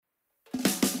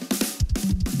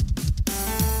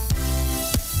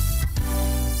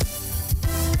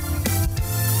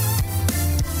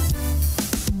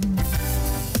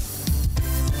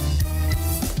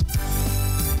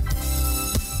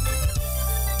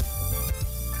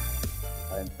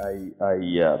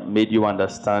I made you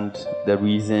understand the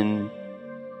reason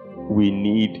we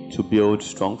need to build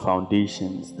strong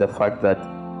foundations. The fact that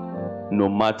no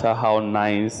matter how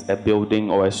nice a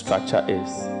building or a structure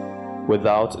is,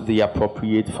 without the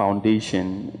appropriate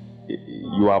foundation,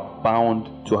 you are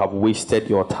bound to have wasted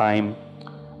your time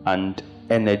and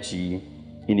energy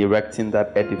in erecting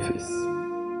that edifice.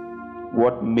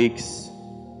 What makes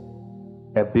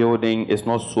a building is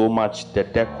not so much the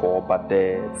decor, but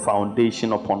the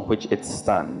foundation upon which it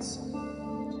stands.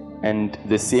 And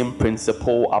the same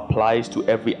principle applies to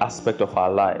every aspect of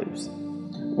our lives,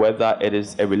 whether it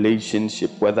is a relationship,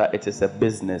 whether it is a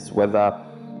business, whether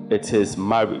it is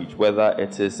marriage, whether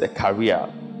it is a career,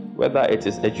 whether it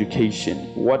is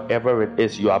education, whatever it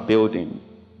is you are building.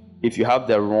 If you have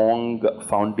the wrong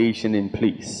foundation in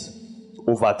place,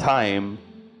 over time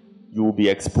you will be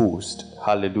exposed.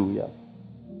 Hallelujah.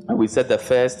 And we said the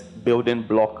first building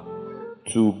block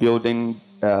to building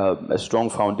a strong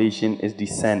foundation is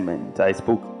discernment. I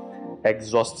spoke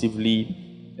exhaustively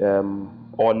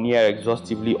or near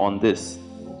exhaustively on this,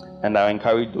 and I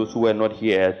encourage those who were not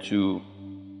here to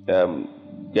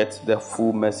get the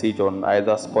full message on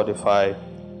either Spotify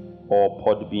or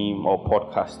Podbeam or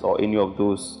podcast or any of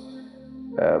those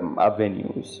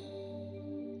avenues.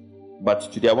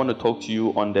 But today I want to talk to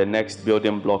you on the next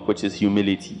building block, which is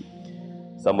humility.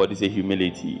 Somebody say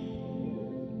humility.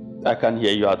 I can't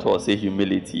hear you at all. Say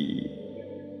humility.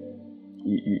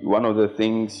 One of the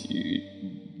things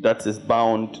that is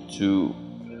bound to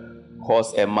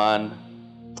cause a man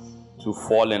to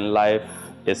fall in life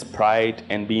is pride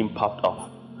and being puffed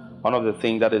up. One of the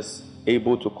things that is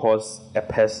able to cause a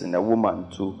person, a woman,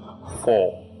 to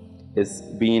fall is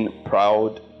being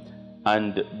proud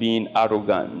and being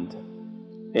arrogant.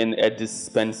 In a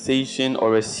dispensation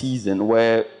or a season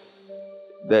where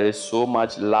there is so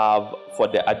much love for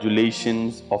the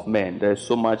adulations of men, there is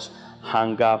so much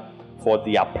hunger for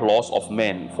the applause of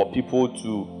men, for people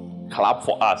to clap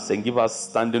for us and give us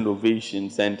standing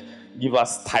ovations and give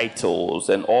us titles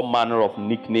and all manner of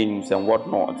nicknames and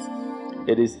whatnot.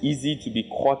 It is easy to be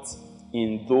caught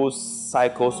in those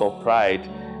cycles of pride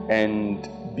and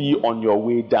be on your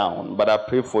way down. But I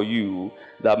pray for you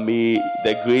that may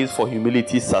the grace for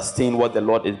humility sustain what the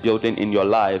Lord is building in your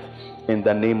life in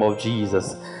the name of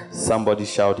Jesus. Somebody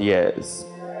shout yes.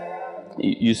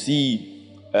 You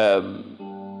see,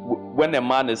 when a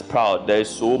man is proud, there is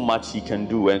so much he can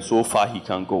do and so far he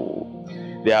can go.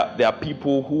 There are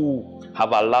people who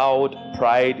have allowed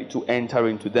pride to enter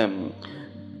into them.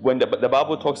 When the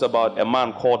Bible talks about a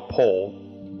man called Paul,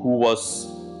 who was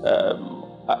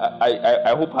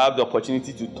I hope I have the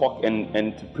opportunity to talk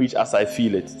and to preach as I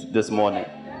feel it this morning.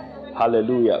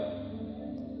 Hallelujah.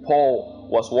 Paul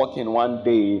was walking one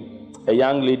day. A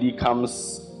young lady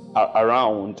comes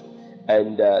around,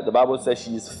 and the Bible says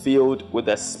she is filled with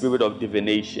the spirit of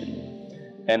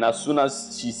divination. And as soon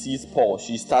as she sees Paul,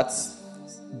 she starts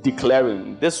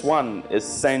declaring, this one is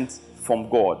sent from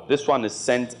God. This one is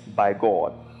sent by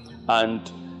God.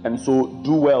 And so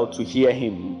do well to hear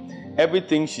him.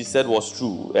 Everything she said was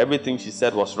true. Everything she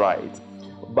said was right.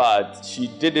 But she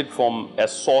did it from a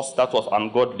source that was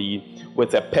ungodly,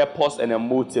 with a purpose and a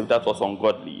motive that was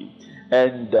ungodly.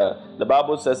 And the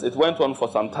Bible says it went on for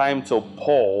some time till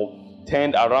Paul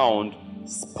turned around,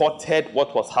 spotted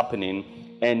what was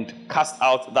happening, and cast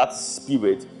out that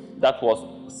spirit that was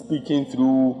speaking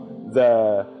through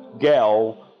the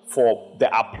girl for the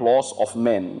applause of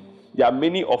men. There are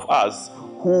many of us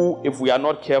who, if we are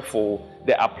not careful,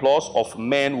 the applause of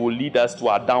men will lead us to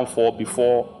our downfall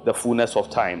before the fullness of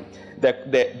time.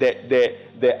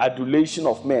 The adulation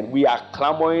of men, we are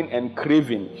clamoring and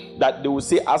craving that they will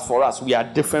say, as for us, we are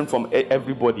different from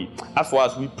everybody. As for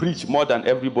us, we preach more than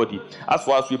everybody. As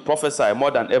for us, we prophesy more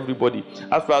than everybody.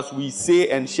 As for us, we say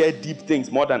and share deep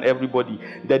things more than everybody.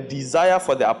 The desire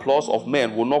for the applause of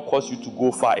men will not cause you to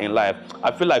go far in life.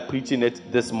 I feel like preaching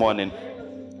it this morning.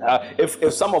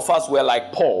 If some of us were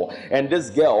like Paul, and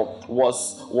this girl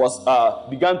was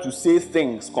began to say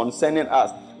things concerning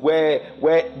us where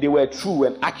they were true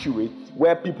and accurate,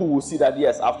 where people will see that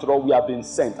yes, after all we have been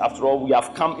sent, after all we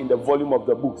have come in the volume of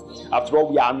the books, after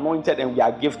all we are anointed and we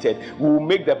are gifted, we will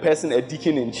make the person a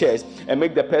deacon in church and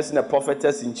make the person a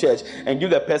prophetess in church and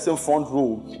give the person front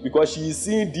row because she is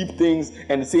seeing deep things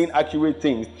and saying accurate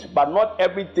things. But not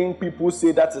everything people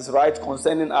say that is right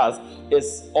concerning us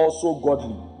is also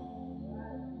godly.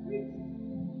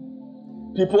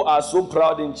 People are so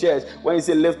proud in church. When you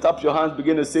say lift up your hands,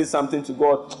 begin to say something to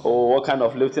God. Oh, what kind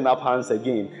of lifting up hands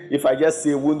again? If I just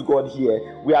say, won't God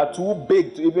hear? We are too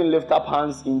big to even lift up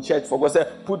hands in church. For God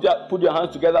said, put your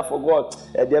hands together for God.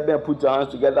 Put your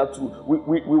hands together too.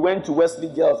 We went to Wesley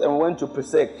Girls and we went to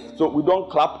Presec. So we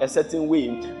don't clap a certain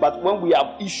way. But when we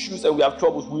have issues and we have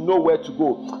troubles, we know where to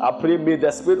go. I pray, may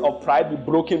the spirit of pride be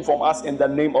broken from us in the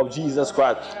name of Jesus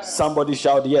Christ. Somebody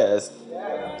shout yes.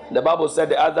 The Bible said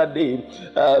the other day,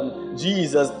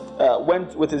 Jesus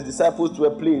went with his disciples to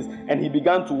a place and he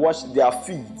began to wash their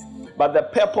feet. But the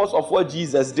purpose of what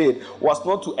Jesus did was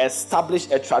not to establish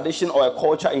a tradition or a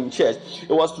culture in church.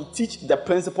 It was to teach the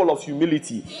principle of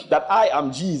humility, that I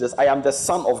am Jesus, I am the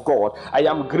Son of God, I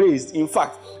am graced. In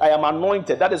fact, I am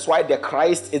anointed. That is why the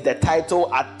Christ is the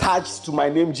title attached to my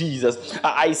name, Jesus.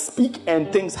 I speak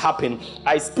and things happen.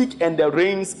 I speak and the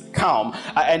rains calm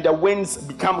and the winds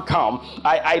become calm.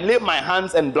 I lay my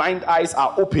hands and blind eyes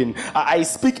are open. I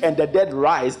speak and the dead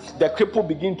rise. The cripple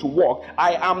begin to walk.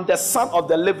 I am the Son of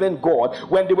the living God.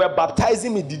 When they were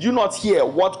baptizing me, did you not hear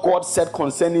what God said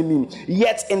concerning me?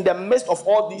 Yet in the midst of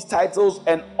all these titles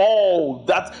and all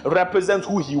that represents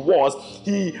who he was,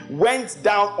 he went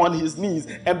down on his knees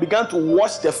and began to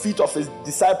wash the feet of his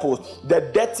disciples, the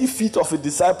dirty feet of his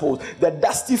disciples, the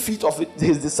dusty feet of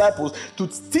his disciples, to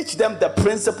teach them the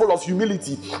principle of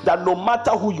humility, that no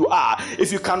matter who you are,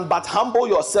 if you can but humble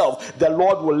yourself, the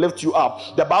Lord will lift you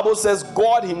up. The Bible says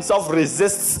God himself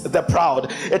resists the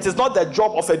proud. It is not the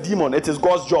job of a demon, it is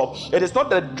God's job. It is not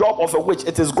the job of a witch,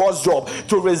 it is God's job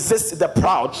to resist the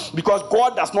proud, because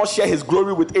God does not share his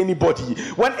glory with anybody.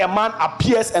 When a man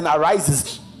appears and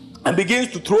arises and begins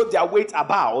to throw their weight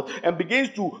about and begins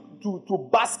to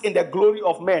bask in the glory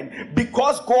of men,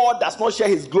 because God does not share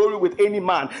his glory with any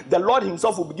man, the Lord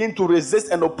himself will begin to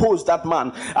resist and oppose that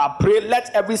man. I pray,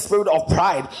 let every spirit of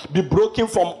pride be broken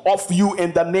from off you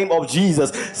in the name of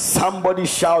Jesus. Somebody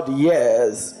shout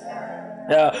yes.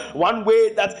 One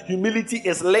way that humility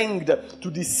is linked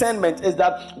to discernment is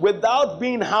that without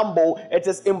being humble, it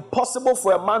is impossible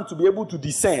for a man to be able to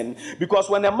discern. Because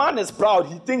when a man is proud,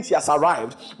 he thinks he has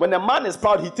arrived. When a man is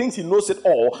proud, he thinks he knows it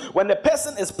all. When a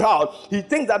person is proud, he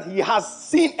thinks that he has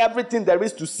seen everything there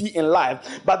is to see in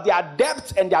life. But there are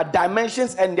depths and there are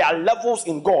dimensions and there are levels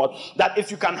in God that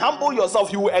if you can humble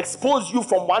yourself, he will expose you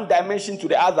from one dimension to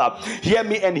the other. Hear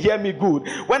me and hear me good.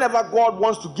 Whenever God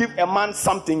wants to give a man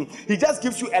something, he just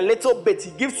gives you a little bit.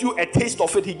 He gives you a taste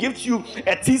of it. He gives you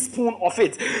a teaspoon of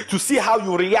it to see how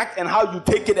you react and how you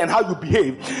take it and how you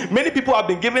behave. Many people have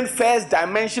been given first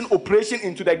dimension operation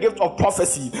into the gift of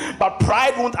prophecy, but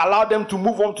pride won't allow them to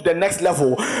move on to the next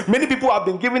level. Many people have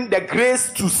been given the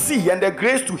grace to see and the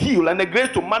grace to heal and the grace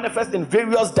to manifest in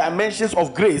various dimensions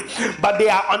of grace, but they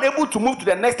are unable to move to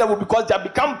the next level because they have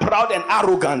become proud and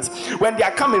arrogant. When they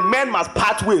are coming, men must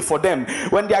part way for them.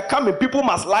 When they are coming, people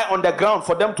must lie on the ground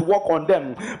for them to walk on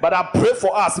them. But I pray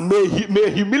for us, may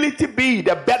humility be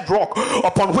the bedrock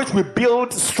upon which we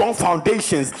build strong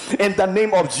foundations in the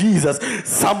name of Jesus.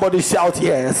 Somebody shout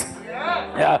yes.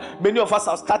 Many of us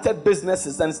have started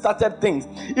businesses and started things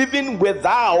even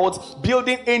without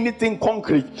building anything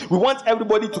concrete. We want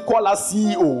everybody to call us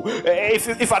CEO.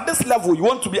 If at this level you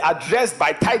want to be addressed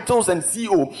by titles and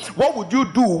CEO, what would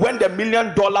you do when the $1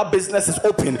 million business is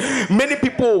open? Many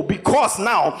people, because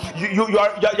now you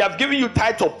have given you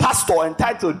title pastor and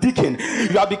title deacon,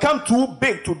 you have become too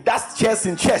big to dust chairs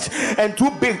in church and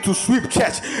too big to sweep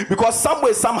church, because some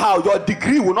way somehow your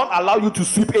degree will not allow you to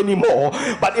sweep anymore.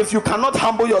 But if you cannot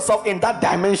humble yourself in that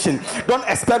dimension, don't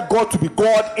expect God to be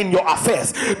God in your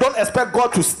affairs. Don't expect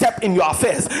God to step in your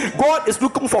affairs. God is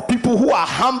looking for people who are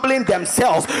humbling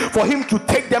themselves for him to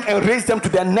take them and raise them to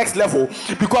their next level.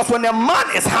 Because when a man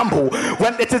is humble,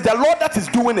 when it is the Lord that is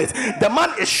doing it, the man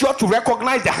is sure to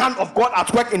recognize the hand of God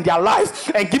at work in their lives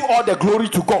and give all the glory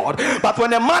to God. But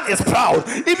when a man is proud,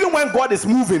 even when God is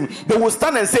moving, they will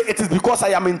stand and say, it is because I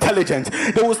am intelligent.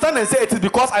 They will stand and say, it is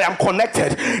because I am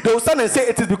connected. They will stand and say,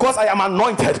 it is because I am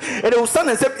anointed. And they will stand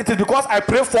and say, it is because I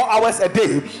pray 4 hours a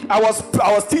day. I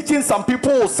was teaching some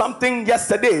people something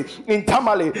yesterday in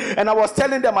Tamale, and I was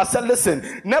telling them, I said,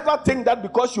 listen, never think that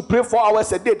because you pray 4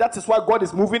 hours a day, that is why God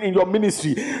is moving in your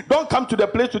ministry. Don't come to the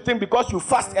place to think because you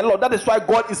fast a lot, that is why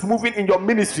God is moving in your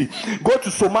ministry. Go to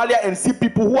Somalia and see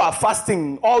people who are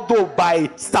fasting, although by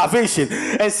starvation,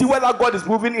 and see whether God is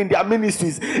moving in their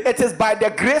ministries. It is by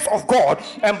the grace of God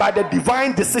and by the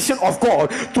divine decision of God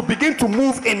to begin to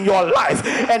move in your life,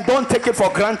 and don't take it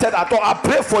for granted at all. I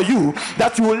pray for you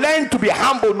that you will learn to be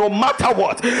humble no matter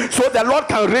what, so the Lord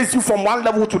can raise you from one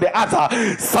level to the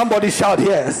other. Somebody shout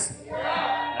yes.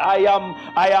 I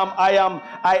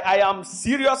am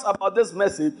serious about this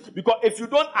message, because if you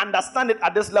don't understand it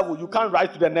at this level, you can't rise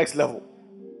to the next level.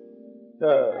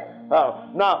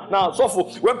 Now, so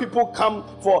when people come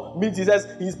for meetings, he says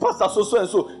he's pastor so and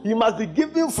so, he must be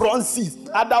given front seats,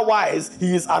 otherwise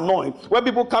he is annoyed. When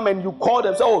people come and you call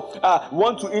them, say,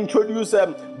 want to introduce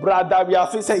Brother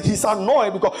Riafi, say he's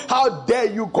annoyed because how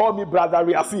dare you call me Brother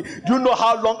Riafi? Do you know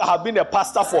how long I have been a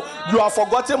pastor for? You have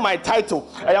forgotten my title.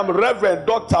 I am Reverend,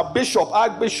 Doctor, Bishop,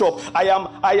 Archbishop. I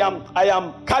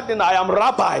am Cardinal. I am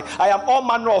Rabbi. I am all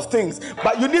manner of things.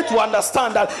 But you need to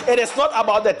understand that it is not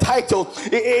about the title.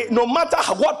 No matter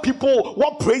what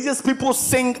praises people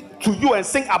sing to you and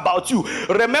sing about you,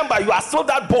 remember you are still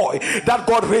that boy that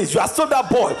God raised. You are still that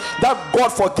boy that God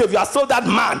forgave. You are still that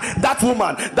man, that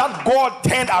woman that God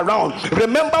turned around.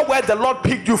 Remember where the Lord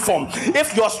picked you from.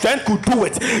 If your strength could do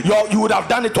it, you would have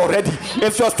done it already.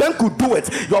 If your strength could do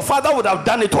it, your father would have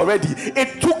done it already.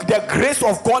 It took the grace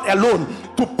of God alone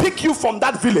to pick you from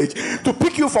that village, to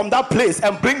pick you from that place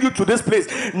and bring you to this place.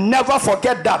 Never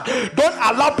forget that. Don't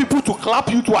allow people to clap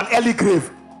you to an early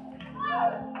grave.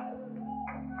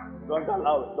 Don't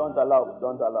allow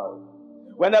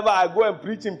it. Whenever I go and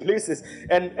preach in places,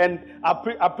 and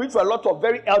I preach for a lot of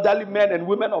very elderly men and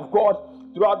women of God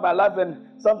throughout my life,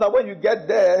 and sometimes when you get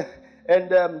there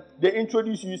and they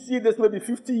introduce you, see this maybe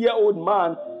 50-year-old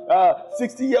man,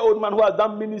 60-year-old man who has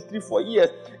done ministry for years,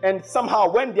 and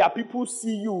somehow when their people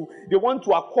see you, they want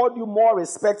to accord you more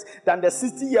respect than the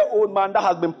 60-year-old man that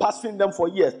has been pastoring them for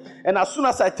years. And as soon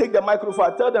as I take the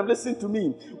microphone, I tell them, listen to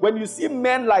me. When you see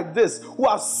men like this who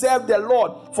have served the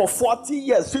Lord for 40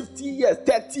 years, 50 years,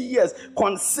 30 years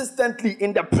consistently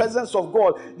in the presence of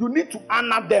God, you need to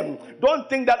honor them. Don't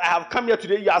think that I have come here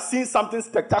today, you are seeing something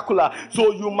spectacular,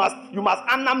 so you must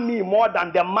honor me more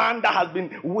than the man that has been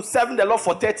serving the Lord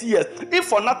for 30 years. If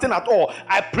for nothing at all,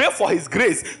 I pray for his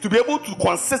grace to be able to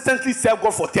consistently serve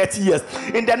God for 30 years.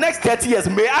 In the next 30 years,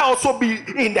 may I also be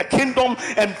in the kingdom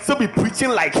and still be preaching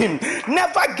like him.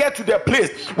 Never get to the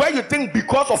place where you think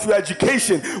because of your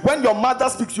education, when your mother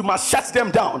speaks, you must shut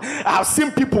them down. I have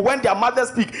seen people, when their mothers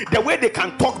speak, the way they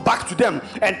can talk back to them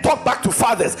and talk back to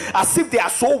fathers as if they are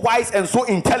so wise and so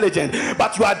intelligent,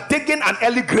 but you are digging an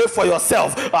early grave for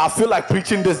yourself. I feel like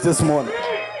preaching this morning.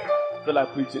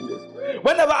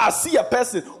 Whenever I see a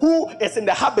person who is in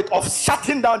the habit of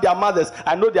shutting down their mothers,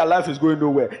 I know their life is going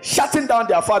nowhere. Shutting down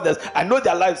their fathers, I know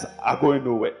their lives are going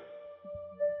nowhere.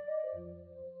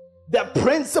 The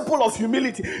principle of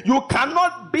humility. You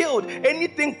cannot build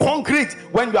anything concrete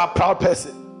when you are a proud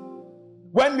person.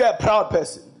 When you are a proud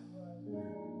person.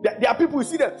 There are people, you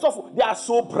see them, they are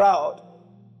so proud.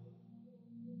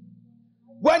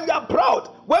 When you are proud,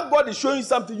 when God is showing you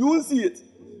something, you will see it.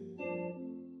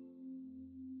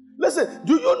 Listen,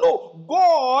 do you know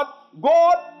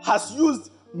God has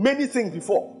used many things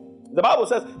before? The Bible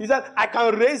says, he said, I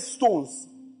can raise stones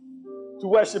to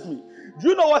worship me. Do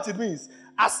you know what it means?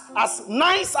 As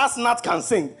nice as Nat can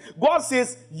sing, God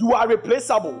says you are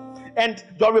replaceable and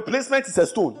your replacement is a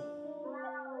stone.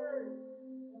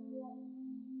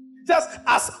 Just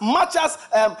as much as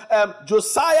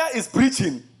Josiah is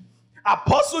preaching,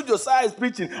 Apostle Josiah is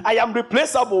preaching, I am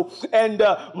replaceable, and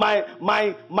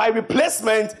my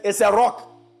replacement is a rock.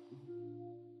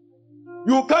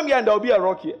 You come here and there will be a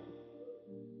rock here.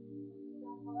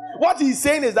 What he's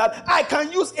saying is that I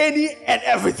can use any and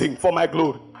everything for my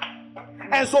glory.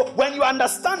 And so when you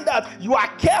understand that, you are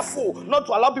careful not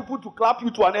to allow people to clap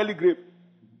you to an early grave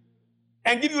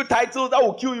and give you titles that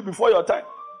will kill you before your time.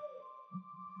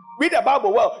 Read the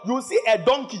Bible well. You will see a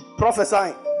donkey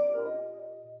prophesying.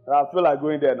 I feel like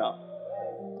going there now.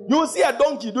 You will see a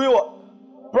donkey doing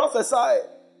what? Prophesy.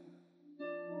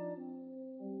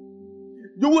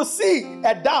 You will see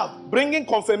a dove bringing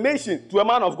confirmation to a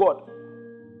man of God.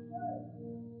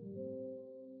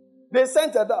 They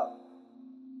sent a dove.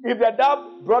 If the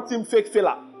dove brought him fake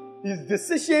filler, his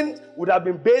decision would have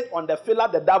been based on the filler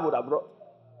the dove would have brought.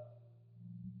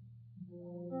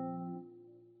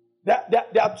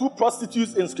 There are two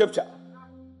prostitutes in scripture.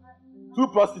 Two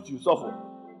prostitutes.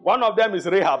 One of them is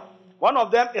Rahab. One of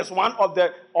them is one of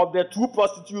the two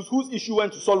prostitutes whose issue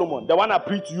went to Solomon. The one I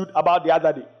preached to you about the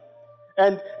other day.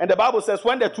 And the Bible says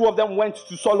when the two of them went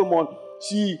to Solomon,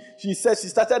 she said, she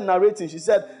started narrating. She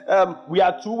said, we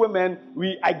are two women.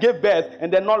 I gave birth,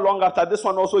 and then not long after, this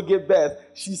one also gave birth.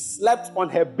 She slept on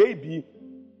her baby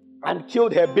and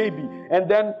killed her baby. And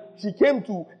then she came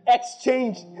to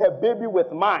exchange her baby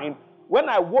with mine. When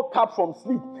I woke up from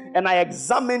sleep and I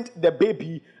examined the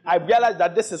baby, I realized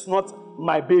that this is not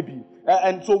my baby.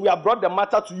 And so we have brought the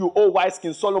matter to you, O wise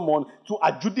King Solomon, to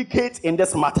adjudicate in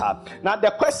this matter. Now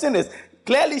the question is,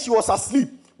 clearly she was asleep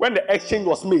when the exchange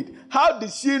was made, how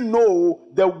did she know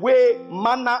the way,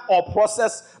 manner, or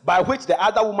process by which the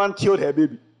other woman killed her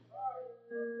baby?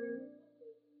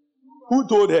 Who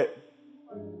told her?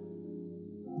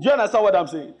 Do you understand what I'm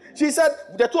saying? She said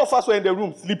the two of us were in the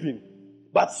room sleeping,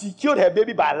 but she killed her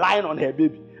baby by lying on her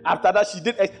baby. After that, she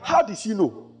did. How did she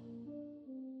know?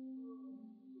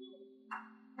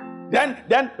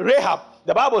 Then Rahab,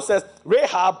 the Bible says,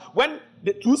 Rahab, when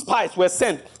the two spies were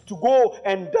sent to go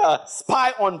and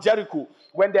spy on Jericho,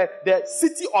 when the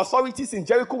city authorities in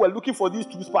Jericho were looking for these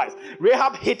two spies,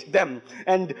 Rahab hid them.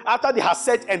 And after they had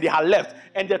searched and they had left,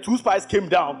 and the two spies came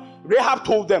down, Rahab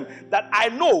told them that I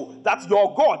know that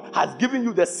your God has given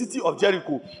you the city of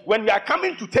Jericho. When we are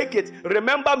coming to take it,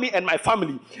 remember me and my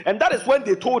family. And that is when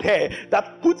they told her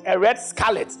that put a red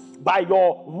scarlet by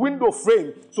your window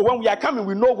frame, so when we are coming,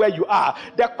 we know where you are.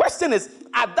 The question is,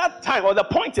 at that time, or the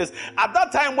point is, at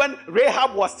that time when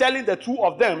Rahab was telling the two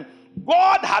of them,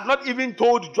 God had not even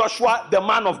told Joshua, the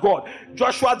man of God,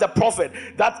 Joshua the prophet,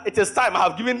 that it is time, I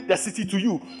have given the city to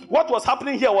you. What was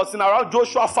happening here was in around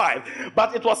Joshua 5,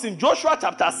 but it was in Joshua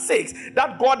chapter 6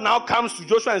 that God now comes to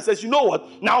Joshua and says, you know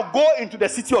what, now go into the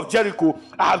city of Jericho,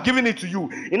 I have given it to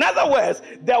you. In other words,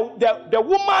 the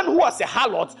woman who was a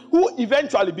harlot, who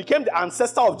eventually became the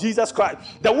ancestor of Jesus Christ,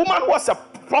 the woman who was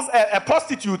a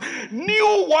prostitute,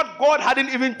 knew what God hadn't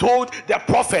even told the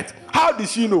prophet. How did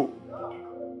she know?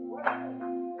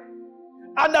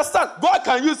 Understand, God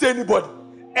can use anybody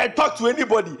and talk to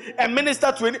anybody and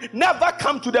minister to any. Never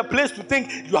come to the place to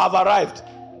think you have arrived.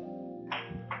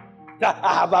 That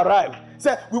I have arrived.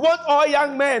 Say, we want all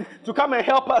young men to come and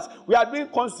help us. We are doing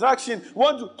construction. I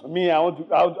want to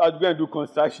go and do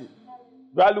construction.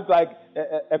 Do I look like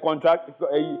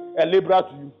a laborer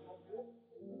to you?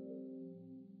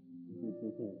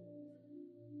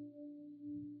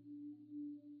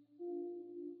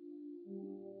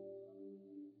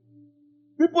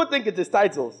 People think it is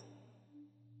titles.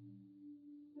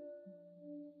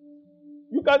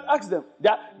 You can ask them.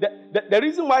 The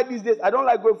reason why these days I don't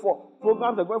like going for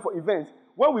programs and going for events.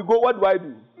 When we go, what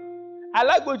do? I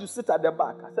like going to sit at the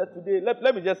back. I said today,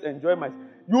 let me just enjoy myself.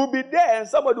 You'll be there and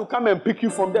somebody will come and pick you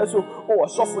from there. So,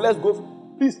 shuffle, let's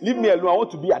go. Please leave me alone. I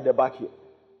want to be at the back here.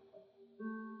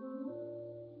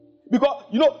 Because,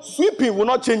 sweeping will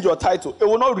not change your title. It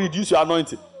will not reduce your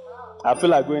anointing. I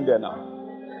feel like going there now.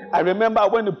 I remember I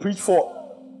went to preach for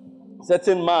a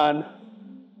certain man,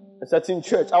 a certain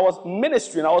church. I was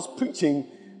ministering, I was preaching,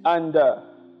 and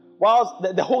while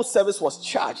the whole service was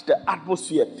charged, the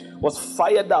atmosphere was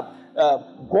fired up.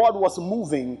 God was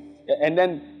moving, and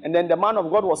then the man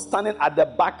of God was standing at the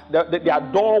back. Their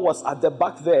door was at the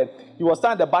back there. He was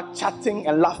standing at the back, chatting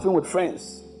and laughing with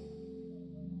friends.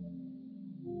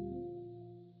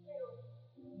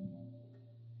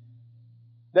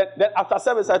 Then after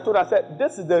service, I said,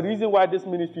 this is the reason why this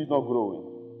ministry is not growing.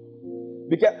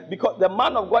 Because the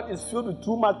man of God is filled with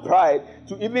too much pride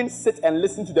to even sit and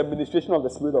listen to the ministration of the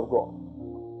Spirit of God.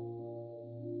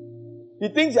 He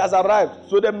thinks he has arrived,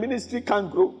 so the ministry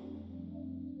can't grow.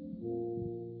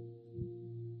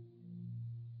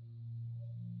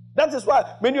 That is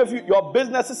why many of you, your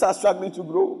businesses are struggling to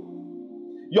grow.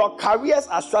 Your careers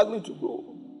are struggling to grow.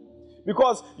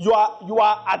 Because you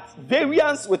are at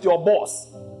variance with your boss.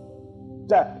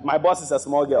 My boss is a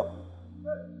small girl.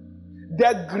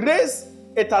 The grace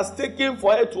it has taken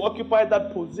for her to occupy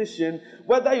that position,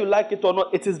 whether you like it or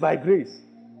not, it is by grace.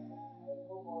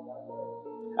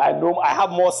 I know I have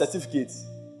more certificates.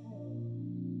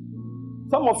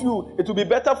 Some of you, it will be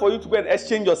better for you to go and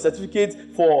exchange your certificate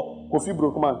for Kofi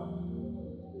Brookman.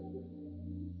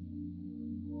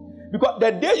 Because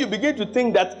the day you begin to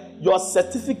think that your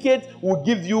certificate will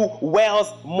give you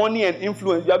wealth, money, and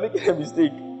influence, you are making a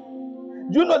mistake.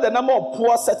 Do you know the number of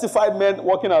poor certified men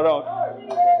walking around?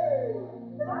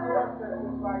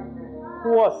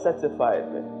 Poor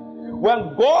certified men.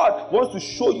 When God wants to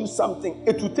show you something,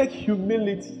 it will take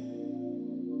humility.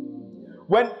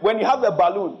 When you have a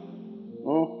balloon,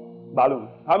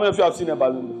 how many of you have seen a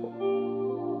balloon before?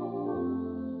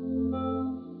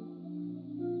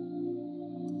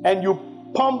 And you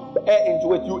pump air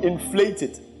into it, you inflate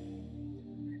it,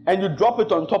 and you drop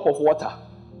it on top of water.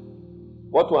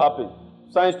 What will happen?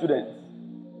 Science students,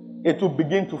 it will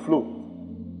begin to float.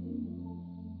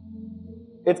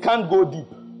 It can't go deep.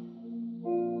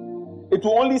 It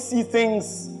will only see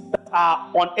things that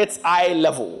are on its eye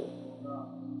level.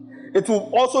 It will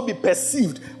also be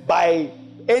perceived by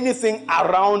anything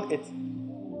around it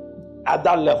at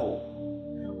that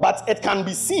level. But it can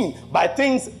be seen by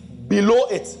things below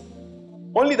it.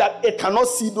 Only that it cannot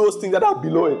see those things that are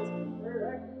below it.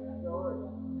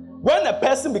 When a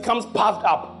person becomes puffed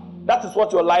up, that is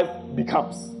what your life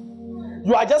becomes.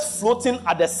 You are just floating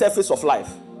at the surface of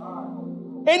life.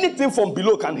 Anything from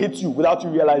below can hit you without you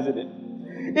realizing it.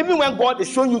 Even when God is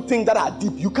showing you things that are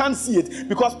deep, you can't see it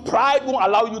because pride won't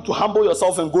allow you to humble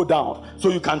yourself and go down so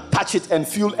you can touch it and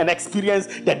feel and experience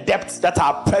the depths that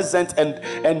are present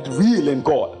and real in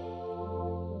God.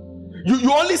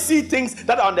 You only see things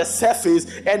that are on the surface,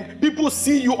 and people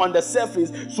see you on the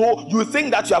surface, so you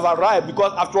think that you have arrived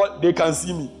because after all, they can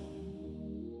see me.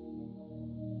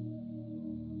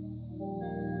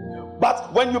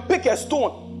 But when you pick a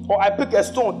stone, or I pick a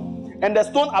stone, and the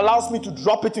stone allows me to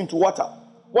drop it into water,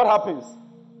 what happens?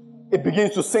 It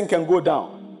begins to sink and go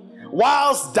down.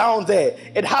 Whilst down there,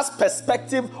 it has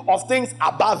perspective of things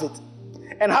above it,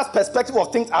 and has perspective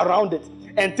of things around it,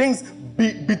 and things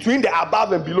between the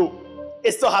above and below.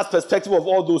 It still has perspective of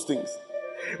all those things.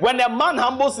 When a man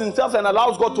humbles himself and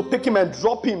allows God to pick him and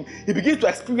drop him, he begins to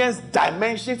experience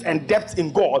dimensions and depth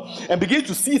in God, and begins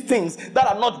to see things that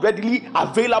are not readily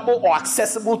available or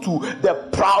accessible to the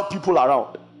proud people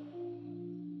around.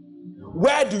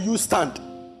 Where do you stand?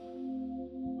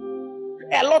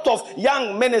 A lot of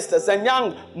young ministers and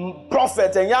young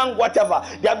prophets and young whatever,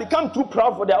 they have become too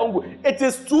proud for their own good. It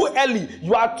is too early.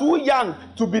 You are too young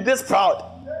to be this proud.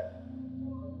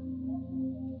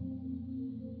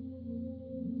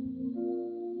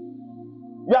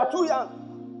 You are too young.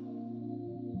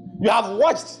 You have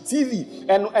watched TV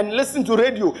and listened to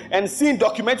radio and seen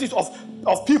documentaries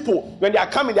of people when they are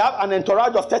coming, they have an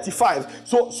entourage of 35.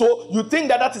 So you think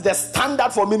that is the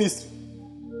standard for ministry.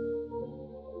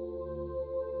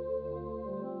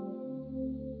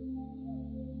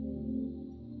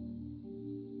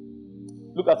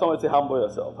 Look at someone and say, humble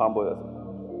yourself, humble yourself.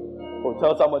 Or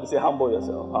tell somebody, say, humble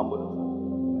yourself, humble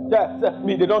yourself. Yeah,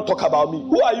 me, they don't talk about me.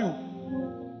 Who are you?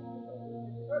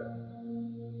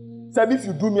 Say, if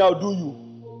you do me, I'll do you.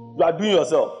 You are doing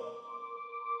yourself.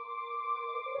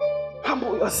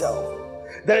 Humble yourself.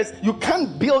 You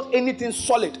can't build anything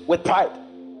solid with pride.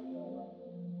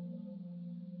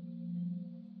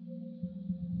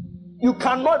 You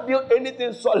cannot build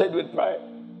anything solid with pride.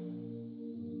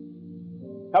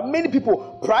 How many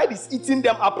people, pride is eating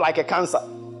them up like a cancer.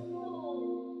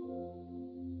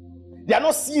 They are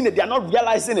not seeing it, they are not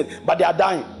realizing it, but they are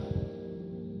dying.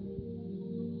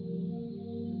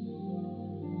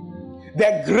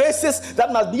 The graces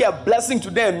that must be a blessing to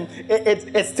them,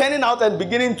 it's turning out and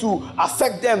beginning to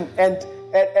affect them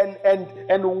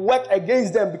and work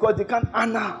against them because they can't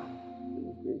honor.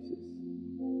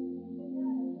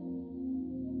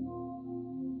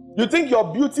 You think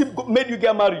your beauty made you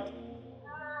get married?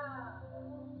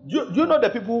 Do you know the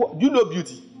people? Do you know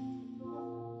beauty?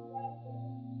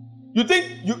 You think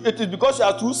it is because you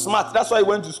are too smart, that's why you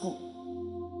went to school?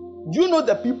 Do you know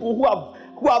the people who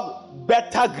have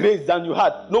better grades than you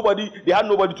had? They had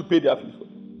nobody to pay their fees for.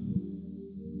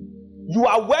 You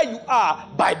are where you are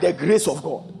by the grace of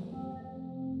God.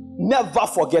 Never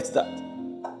forget that.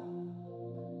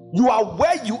 You are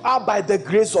where you are by the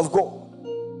grace of God.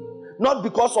 Not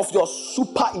because of your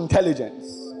super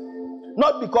intelligence.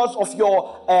 Not because of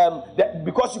your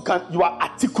because you are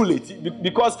articulate,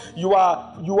 because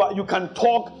you can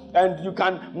talk and you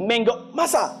can mingle.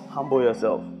 Master, humble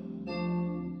yourself.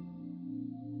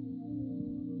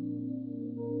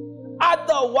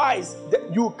 Otherwise,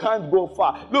 you can't go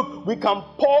far. Look, we can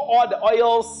pour all the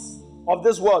oils of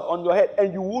this world on your head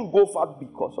and you won't go far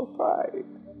because of pride.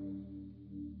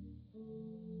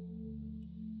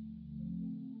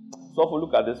 So if we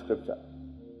look at this scripture.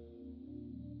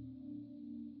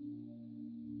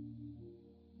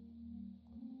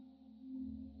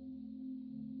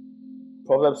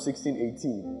 Proverbs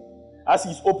 16:18. As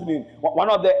he's opening, one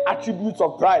of the attributes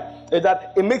of pride is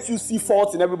that it makes you see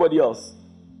faults in everybody else.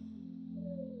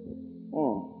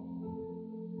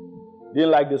 You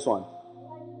didn't like this one.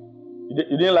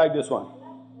 You didn't like this one.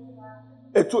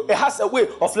 It has a way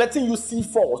of letting you see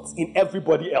faults in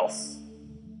everybody else.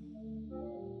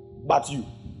 But you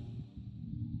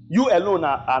alone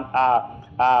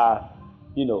are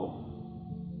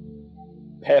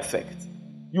perfect.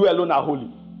 You alone are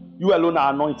holy. You alone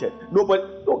are anointed. Nobody,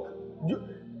 look.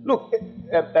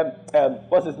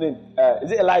 What's his name?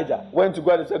 Is it Elijah? Went to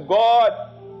God and said,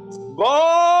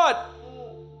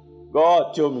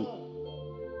 God, kill me.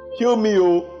 Kill me,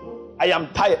 oh. I am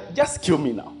tired. Just kill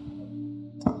me now.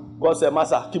 God said,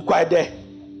 Master, keep quiet there.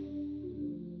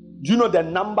 Do you know the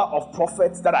number of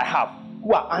prophets that I have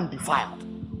who are undefiled,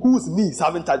 whose knees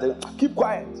haven't touched them? Keep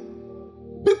quiet.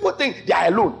 People think they are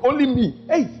alone. Only me.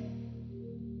 Hey.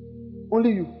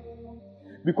 Only you.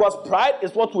 Because pride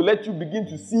is what will let you begin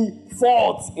to see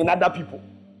faults in other people.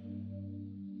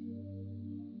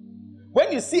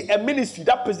 When you see a ministry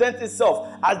that presents itself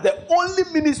as the only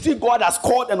ministry God has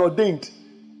called and ordained,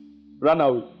 run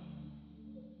away.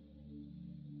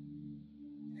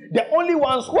 The only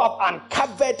ones who have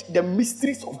uncovered the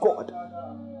mysteries of God,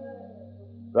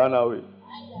 run away.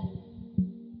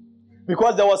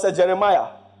 Because there was a Jeremiah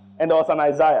and there was an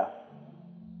Isaiah.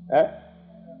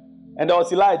 And there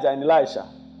was Elijah and Elisha.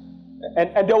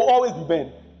 And there will always be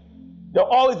men. There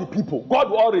will always be people. God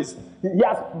will always, He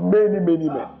has many, many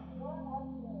men.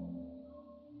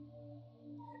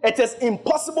 It is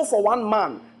impossible for one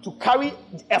man to carry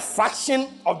a fraction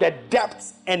of the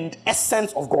depth and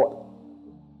essence of God.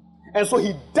 And so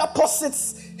He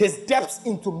deposits His depths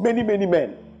into many, many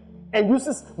men. And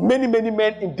uses many, many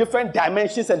men in different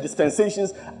dimensions and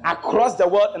dispensations across the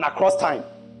world and across time.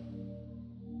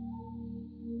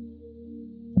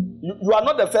 You are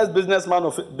not the first businessman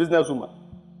or businesswoman.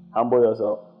 Humble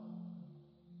yourself.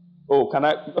 Oh, can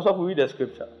I also read the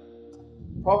scripture?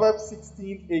 Proverbs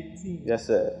 16:18. Yes,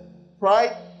 sir.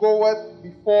 Pride goeth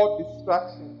before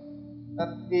destruction,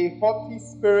 and a haughty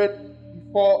spirit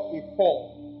before a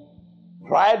fall.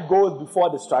 Pride goes before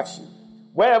distraction.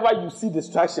 Wherever you see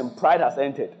distraction, pride has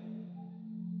entered.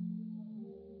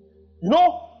 You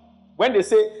know, when they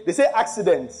say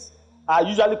accidents are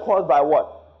usually caused by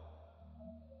what?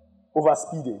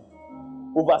 Overspeeding.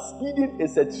 Overspeeding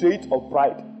is a trait of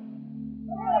pride.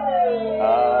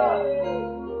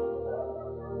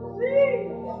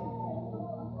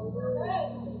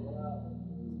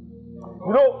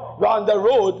 You know, you're on the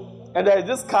road and there is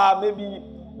this car, maybe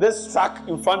this truck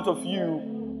in front of you,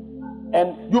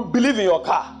 and you believe in your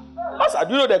car. Master,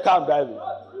 do you know the car I'm driving?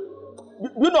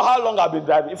 You know how long I've been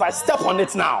driving? If I step on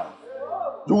it now,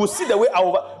 you will see the way I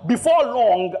over. Before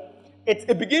long, it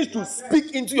begins to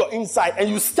speak into your inside, and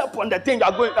you step on the thing, you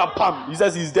are going to pump. He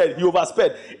says he's dead. He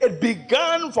oversped. It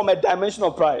began from a dimension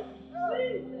of pride.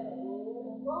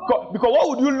 Because what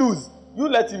would you lose? You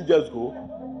let him just go.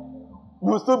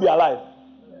 You will still be alive.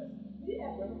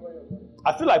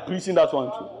 I feel like preaching that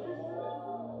one too.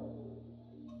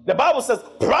 The Bible says,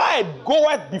 pride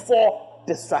goeth before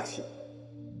distraction.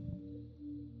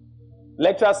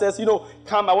 Lecturer says,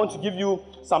 come, I want to give you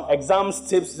some exams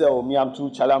tips. Me, I'm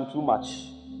too much.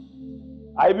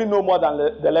 I even know more than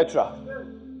the lecturer.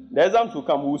 The exams will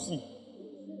come, we'll see.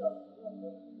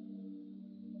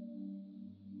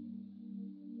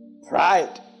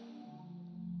 Pride.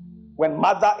 When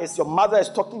your mother is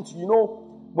talking to you,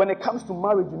 when it comes to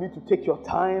marriage, you need to take your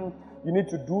time. You need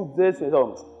to do this.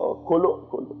 Kolo.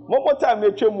 One more time,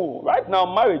 right now,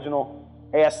 marriage,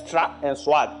 extra and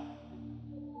swag.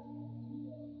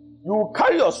 You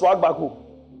carry your swag back home.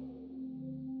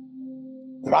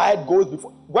 Pride goes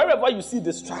before. Wherever you see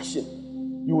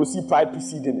distraction, you will see pride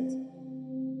preceding it.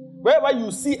 Wherever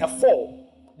you see a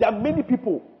fall, there are many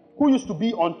people who used to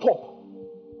be on top,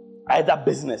 either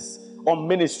business or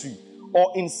ministry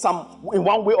or in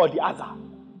one way or the other.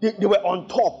 They were on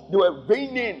top. They were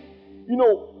reigning.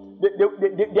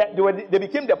 They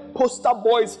became the poster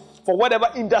boys for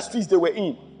whatever industries they were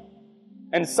in.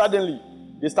 And suddenly,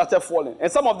 they started falling.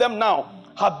 And some of them now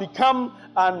have become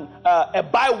a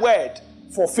byword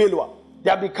for failure. They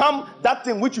have become that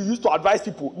thing which you used to advise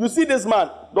people. You see this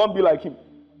man, don't be like him.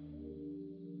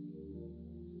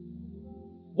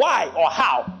 Why or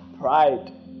how?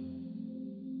 Pride.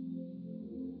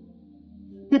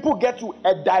 People get to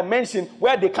a dimension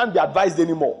where they can't be advised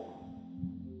anymore.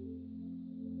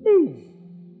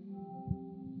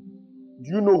 Do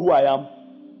you know who I am?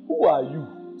 Who are you,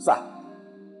 sir?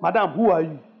 Madam, who are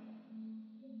you?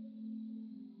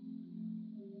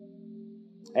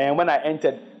 And when I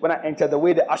entered, the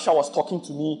way the usher was talking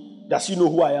to me, does she know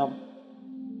who I am?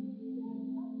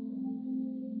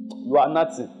 You are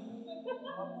nothing.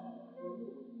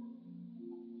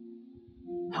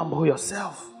 Humble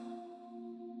yourself.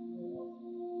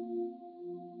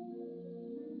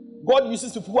 God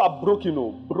uses people who are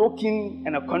broken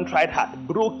and a contrite heart.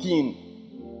 Broken.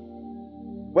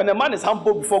 When a man is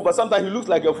humble before God, sometimes he looks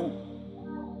like a fool.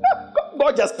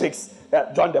 God just picks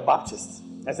John the Baptist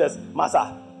and says, Master,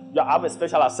 I have a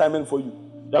special assignment for you.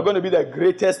 You're going to be the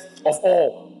greatest of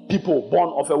all people born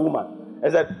of a woman.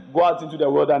 And said, go out into the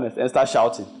wilderness and start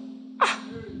shouting.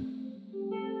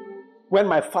 When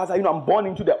my father, I'm born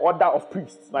into the order of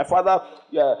priests. My father,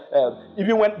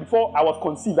 even before I was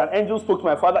conceived, an angel spoke to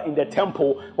my father in the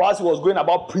temple whilst he was going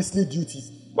about priestly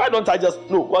duties. Why don't I just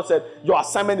know? God said, your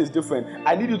assignment is different.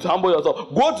 I need you to humble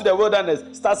yourself. Go to the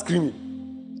wilderness, start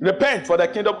screaming. Repent for the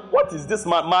kingdom. What is this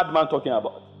madman talking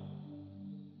about?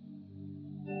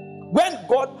 When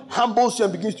God humbles you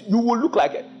and begins, you will look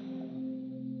like it.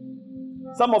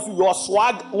 Some of you, your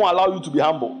swag won't allow you to be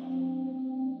humble.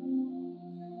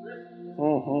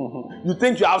 You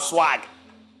think you have swag.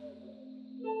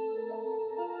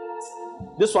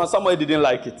 This one, somebody didn't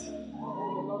like it.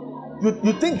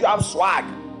 You think you have swag.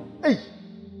 Hey.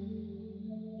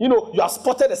 You know, you have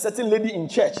spotted a certain lady in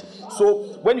church.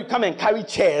 So when you come and carry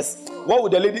chairs, what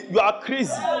would the lady? You are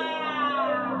crazy.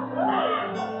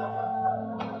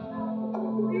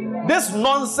 This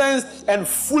nonsense and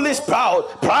foolish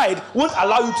pride won't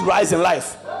allow you to rise in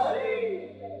life.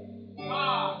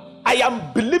 I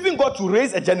am believing God to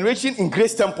raise a generation in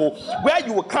Grace Temple where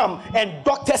you will come and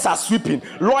doctors are sweeping,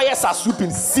 lawyers are sweeping,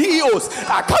 CEOs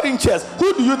are carrying chairs.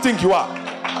 Who do you think you are?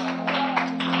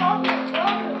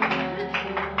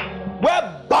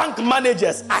 Where bank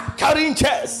managers are carrying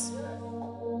chairs.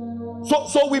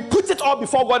 So we put it all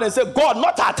before God and say, God,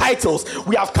 not our titles.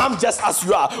 We have come just as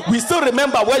you are. We still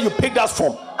remember where you picked us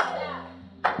from.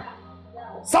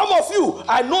 Some of you,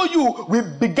 I know you, we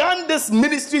began this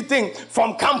ministry thing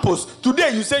from campus.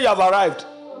 Today you say you have arrived.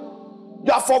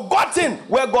 You have forgotten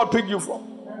where God picked you from.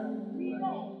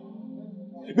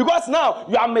 Because now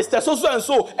you are Mr. So and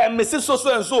so and Mrs.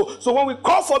 So and so. So when we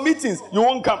call for meetings, you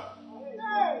won't come.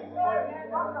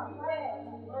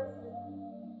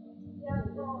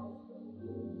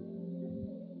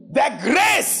 The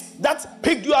grace that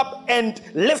picked you up and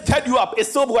lifted you up is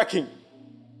still working.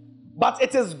 But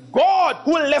it is God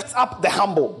who lifts up the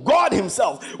humble. God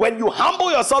himself. When you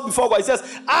humble yourself before God, he says,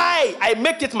 I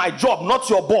make it my job, not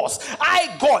your boss.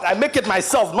 God, I make it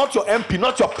myself, not your MP,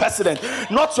 not your president,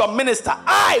 not your minister.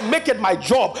 I make it my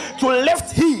job to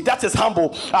lift he that is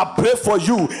humble. I pray for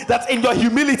you that in your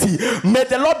humility, may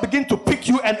the Lord begin to pick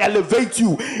you and elevate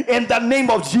you in the name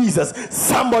of Jesus.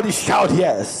 Somebody shout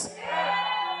yes.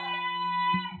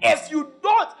 If you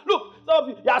don't, look, some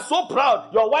of you are so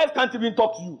proud, your wife can't even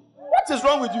talk to you. What is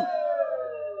wrong with you?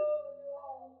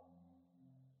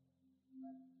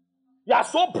 You are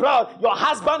so proud, your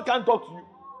husband can't talk to you.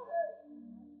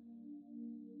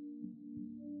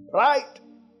 Pride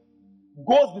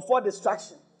goes before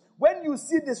distraction. When you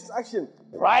see distraction,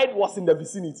 pride was in the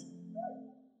vicinity.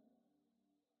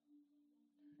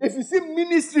 If you see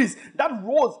ministries that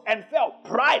rose and fell,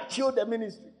 pride killed the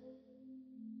ministry.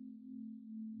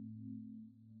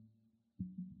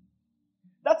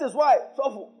 That is why,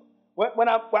 so when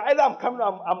either I'm coming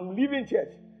or I'm leaving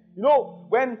church, you know,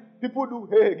 when people do,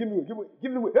 hey, give me, hey,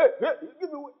 give me,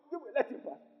 let him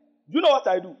pass. Do you know what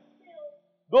I do?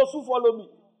 Those who follow me,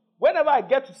 whenever I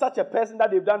get to such a person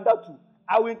that they've done that to,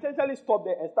 I will intentionally stop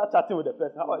there and start chatting with the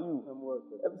person. How are you?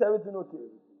 Is everything okay?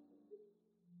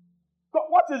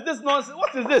 What is this nonsense?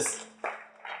 What is this?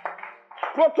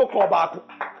 Protocol back.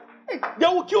 Hey, they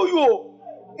will kill you.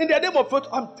 In the name of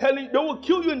protocol, I'm telling you, they will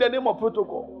kill you in the name of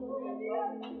protocol.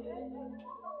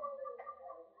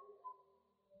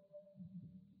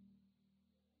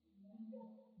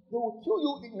 They will kill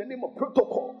you in the name of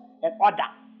protocol and order.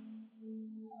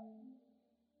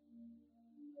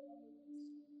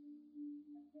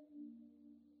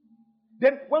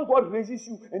 Then when God raises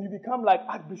you and you become like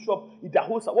Archbishop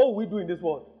Idahosa, what will we do in this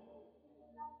world?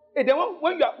 Hey, then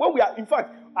when we are, in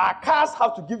fact, our cars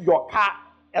have to give your car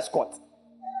escort.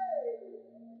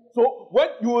 So when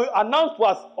you announce to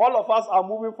us, all of us are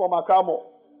moving from Accra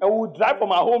Mall, and we will drive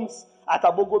from our homes at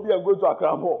Abogobi and go to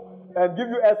Accra Mall and give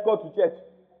you escort to church.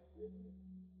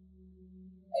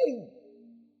 Hey,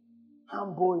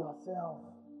 humble yourself.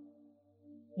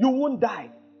 You won't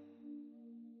die.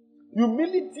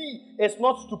 Humility is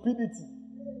not stupidity.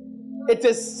 It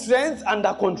is strength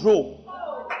under control.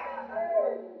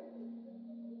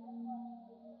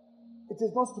 It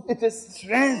is not stupidity. It is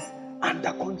strength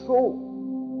under control.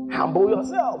 Humble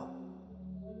yourself.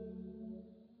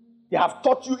 They have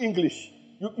taught you English.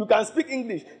 You can speak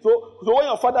English. So when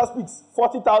your father speaks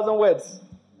 40,000 words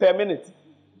per minute,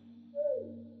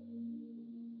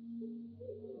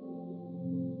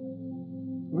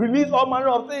 release all manner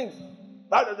of things.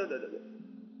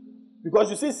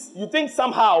 Because you think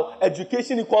somehow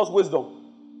education equals wisdom.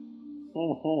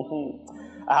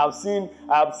 I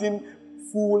have seen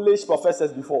foolish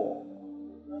professors before.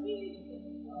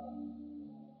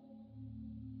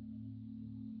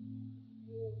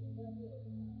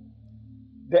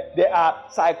 There are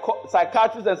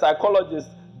psychiatrists and psychologists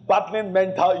battling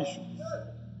mental issues.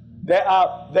 There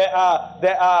are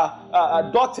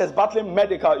doctors battling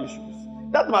medical issues.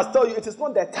 That must tell you it is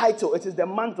not the title, it is the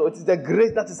mantle, it is the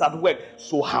grace that is at work.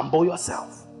 So humble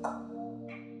yourself.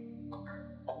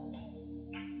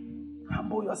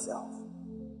 Humble yourself.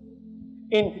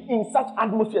 In such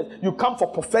atmospheres, you come for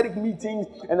prophetic meetings,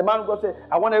 and the man of God says,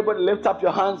 I want everybody to lift up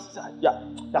your hands. Yeah,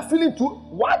 they're feeling too.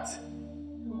 What?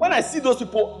 When I see those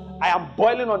people, I am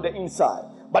boiling on the inside.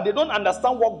 But they don't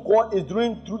understand what God is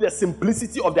doing through the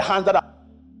simplicity of the hands that are.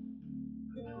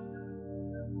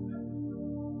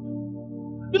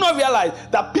 You not realize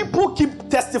that people keep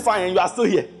testifying and you are still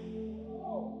here?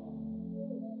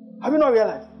 Have you not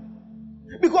realized?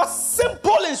 Because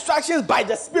simple instructions by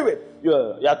the Spirit, you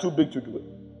are too big to do it.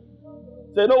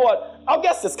 So you know what? Our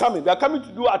guest is coming. We are coming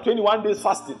to do our 21 days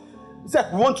fasting. He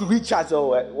said we want to recharge.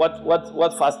 Oh,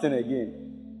 what fasting again?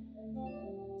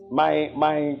 My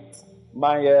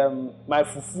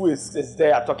fufu is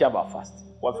there talking about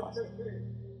fasting. What fasting?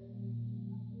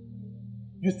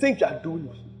 You think you are doing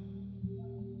it?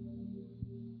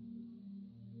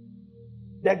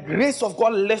 The grace of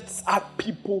God lifts up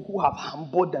people who have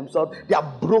humbled themselves. They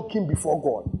are broken before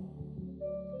God.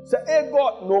 Say, hey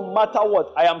God, no matter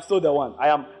what, I am still the one.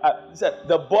 Say,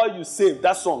 the boy you saved,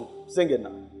 that song, sing it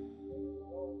now.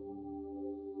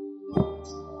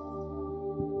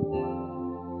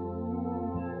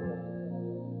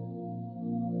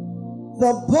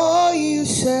 The boy you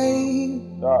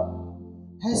saved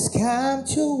has come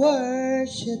to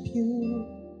worship you.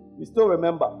 We still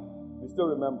remember.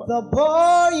 The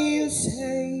boy you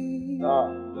saved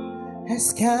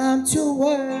has come to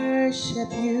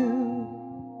worship you.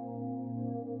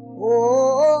 Oh,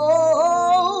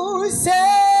 Savior,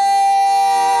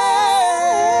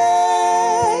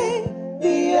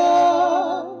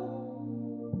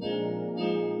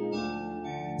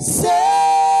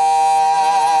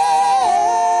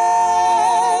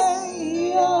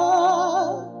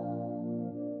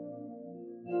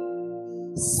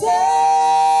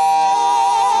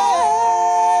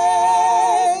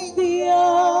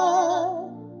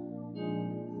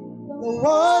 the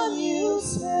one you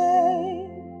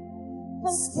saved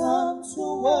has come to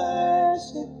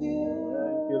worship you.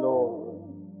 Thank you, Lord.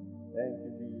 Thank you,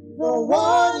 Jesus. The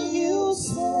one you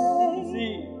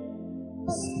saved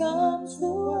has come to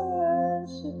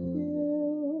worship you.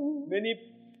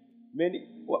 Many.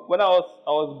 When I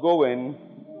was going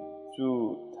to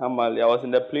Tamale, I was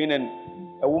in the plane and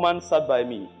a woman sat by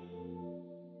me.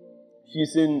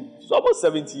 She's almost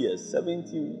 70 years,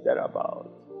 70 thereabout.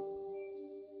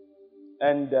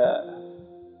 And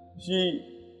she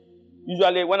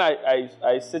usually, when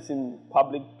I sit in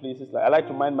public places, like I like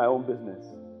to mind my own business.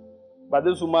 But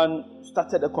this woman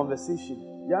started a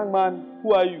conversation. Young man,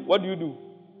 who are you? What do you do?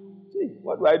 Gee,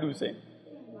 what do I do, say?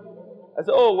 I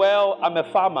said, oh, well, I'm a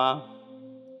farmer.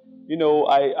 You know,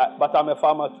 but I'm a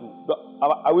farmer too.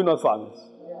 Are we not farmers?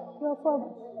 We are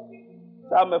farmers.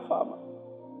 So I'm a farmer.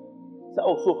 So,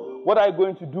 oh, so what are you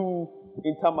going to do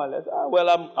in Tamale? I said, well,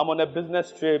 I'm on a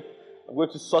business trip. I'm going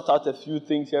to sort out a few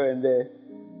things here and there.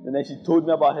 And then she told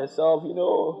me about herself. You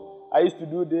know, I used to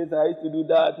do this, I used to do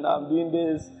that. Now I'm doing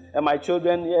this. And my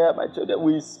children,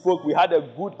 we spoke. We had a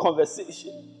good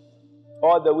conversation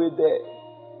all the way there.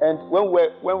 And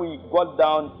when we got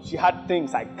down, she had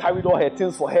things. I carried all her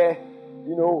things for her.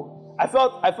 You know, I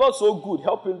felt so good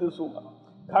helping this woman,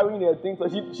 carrying her things.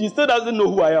 She still doesn't know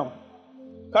who I am.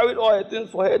 Carried all her things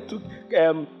for her, took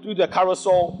to the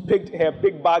carousel, picked her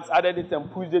big bags, added it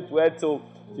and pushed it to her till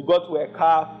she got to her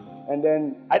car. And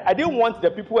then I didn't want the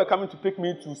people who were coming to pick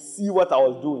me to see what I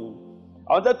was doing.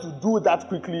 I wanted to do that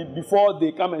quickly before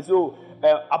they come and say, oh,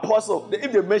 Apostle,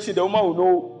 if they mention, the woman will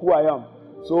know who I am.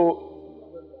 So,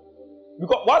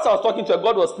 because once I was talking to her,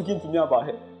 God was speaking to me about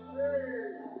her.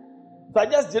 So I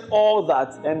just did all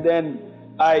that, and then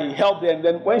I helped her. And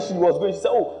then when she was going, she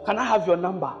said, oh, can I have your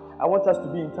number? I want us to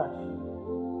be in touch.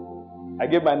 I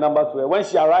gave my number to her. When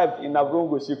she arrived in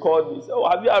Navrongo, she called me. She said, oh,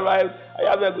 have you arrived?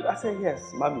 I said, yes,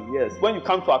 mommy, yes. When you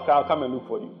come to Accra, I'll come and look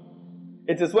for you.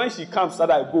 It is when she comes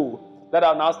that I go, that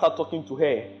I'll now start talking to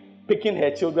her, picking her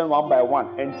children one by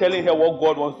one, and telling her what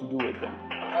God wants to do with them.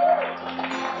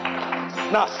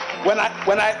 Now, when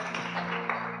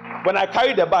I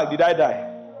carried the bag, did I die?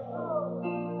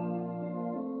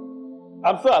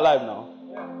 I'm still alive now.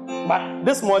 But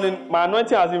this morning, my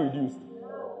anointing hasn't reduced.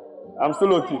 I'm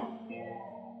still okay.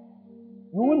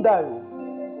 You won't die.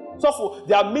 So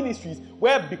there are ministries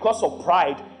where, because of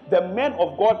pride, the men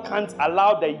of God can't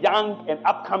allow the young and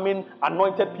upcoming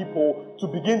anointed people to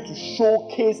begin to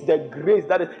showcase the grace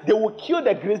that is. They will kill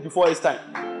the grace before its time.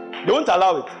 They won't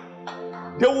allow it.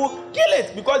 They will kill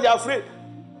it because they are afraid.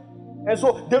 And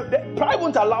so the pride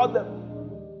won't allow them.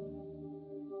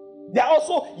 There are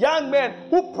also young men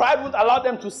who pride won't allow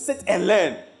them to sit and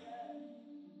learn.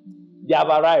 They have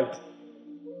arrived.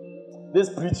 This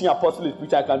preaching apostle is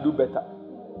preaching, I can do better.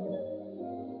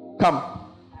 Come.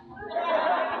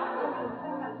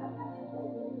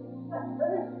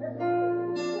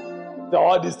 So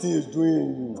all these things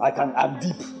doing, I'm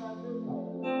deep.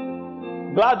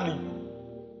 Gladly.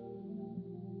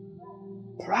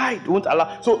 Pride won't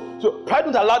allow. So pride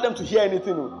won't allow them to hear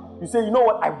anything. You say, you know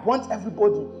what? I want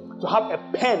everybody to have a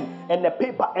pen and a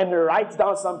paper and write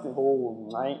down something. Oh,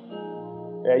 my.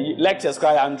 Lectures,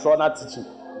 cry and try not teaching.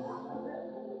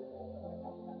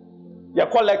 You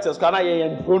call lectures, can I hear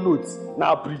notes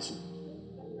now preaching?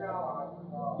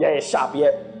 Yeah, sharp,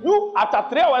 yeah. You, after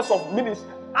 3 hours of ministry,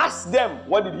 ask them,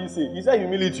 what did he say? He said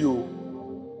humility.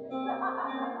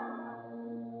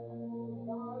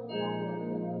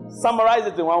 Summarize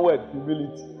it in one word,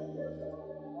 humility.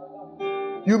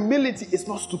 Humility is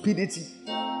not stupidity.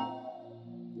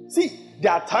 See,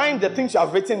 there are times the things you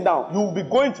have written down, you will be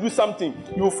going through something,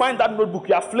 you will find that notebook,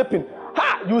 you are flipping.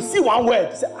 You see one word,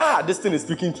 you say, this thing is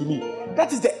speaking to me.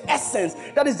 That is the essence,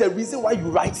 that is the reason why you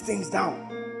write things down.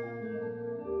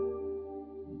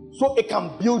 So it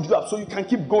can build you up, so you can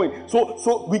keep going.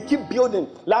 So we keep building.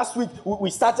 Last week, we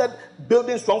started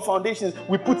building strong foundations.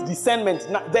 We put discernment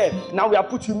there. Now we have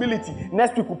put humility.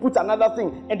 Next week, we put another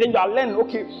thing. And then you are learning,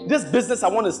 okay, this business I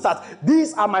want to start.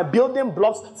 These are my building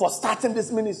blocks for starting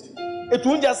this ministry. It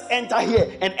won't just enter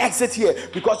here and exit here,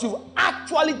 because you've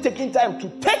actually taken time to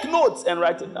take notes and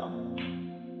write it down.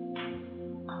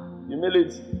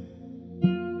 Humility.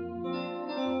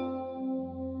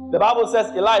 The Bible says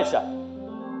Elisha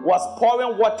was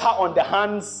pouring water on the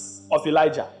hands of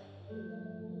Elijah.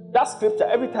 That scripture,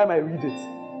 every time I read it,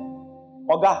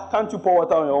 Oga, can't you pour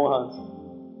water on your own hands?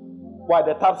 Why?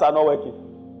 The taps are not working.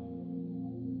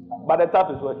 But the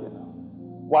tap is working now.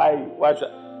 Why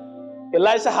should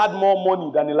Elisha had more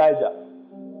money than Elijah.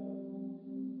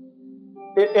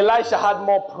 Elisha had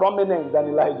more prominence than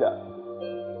Elijah.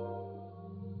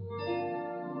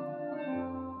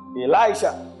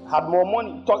 Elisha had more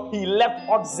money. He left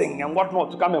oxen and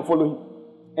whatnot to come and follow him.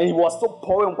 And he was still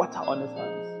pouring water on his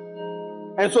hands.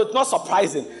 And so it's not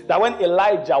surprising that when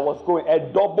Elijah was going, a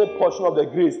double portion of the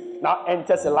grace now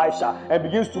enters Elisha and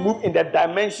begins to move in the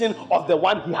dimension of the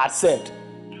one he had served.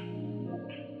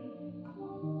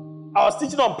 I was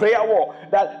teaching on prayer war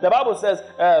that the Bible says,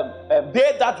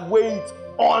 they that wait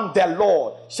on the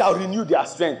Lord shall renew their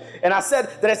strength. And I said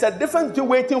there is a difference between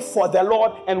waiting for the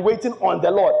Lord and waiting on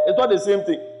the Lord. It's not the same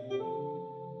thing.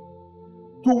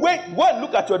 To wait, go and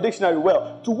look at your dictionary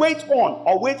well. To wait on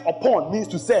or wait upon means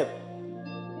to serve.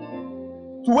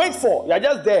 To wait for, you are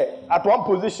just there at one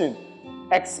position,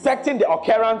 expecting the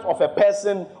occurrence of a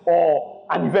person or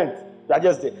an event. You are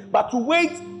just there. But to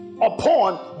wait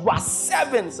upon, you are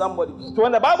serving somebody. So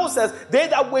when the Bible says, they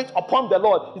that wait upon the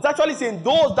Lord, it's actually saying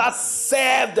those that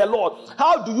serve the Lord.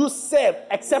 How do you serve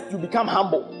except you become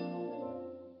humble?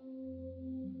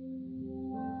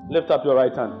 Lift up your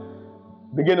right hand.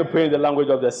 Begin to pray in the language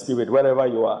of the Spirit, wherever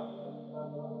you are.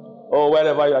 Or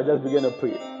wherever you are, just begin to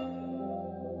pray.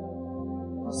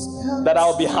 That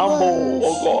I'll be humble,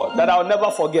 oh God. That I'll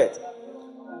never forget.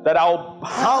 That I'll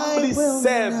humbly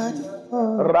serve you.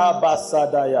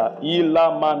 Rabasadaya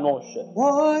ila manoshe.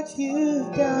 What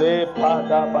you've done. Le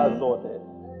padabazode.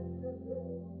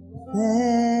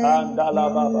 Andala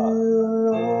baba.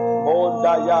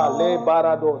 Ondaya le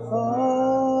barados.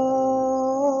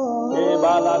 E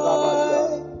baladabasha.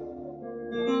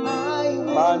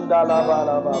 Mandala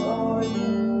baba.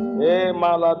 E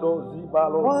maladozi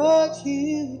balo. What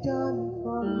you've done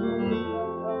for me.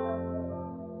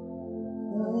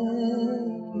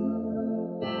 Thank you,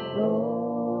 Lord.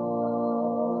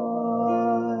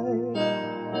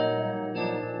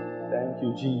 Thank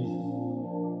you, Jesus.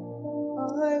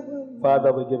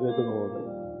 Father, we give you glory.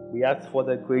 We ask for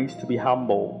the grace to be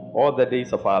humble all the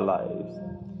days of our lives,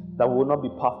 that we will not be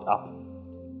puffed up.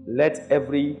 Let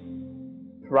every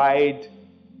pride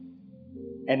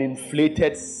and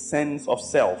inflated sense of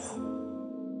self,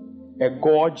 a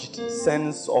gorged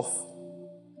sense of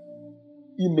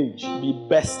image be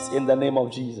best in the name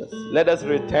of Jesus. Let us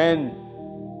return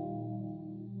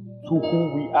to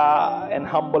who we are and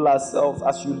humble ourselves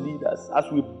as you lead us, as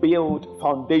we build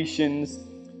foundations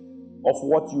of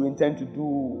what you intend to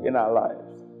do in our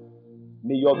lives.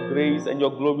 May your grace and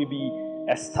your glory be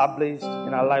established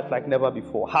in our life like never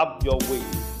before. Have your way,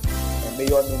 and may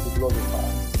your name be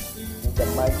glorified. In the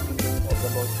mighty name of the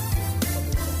Lord Jesus.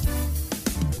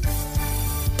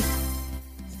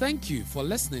 Thank you for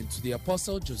listening to the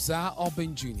Apostle Josiah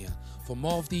Albin Jr. For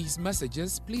more of these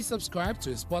messages, please subscribe to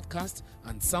his podcast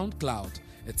and SoundCloud.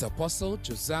 It's Apostle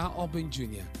Josiah Albin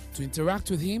Jr. To interact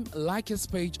with him, like his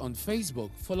page on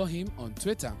Facebook, follow him on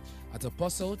Twitter at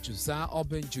Apostle Josiah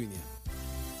Albin Jr.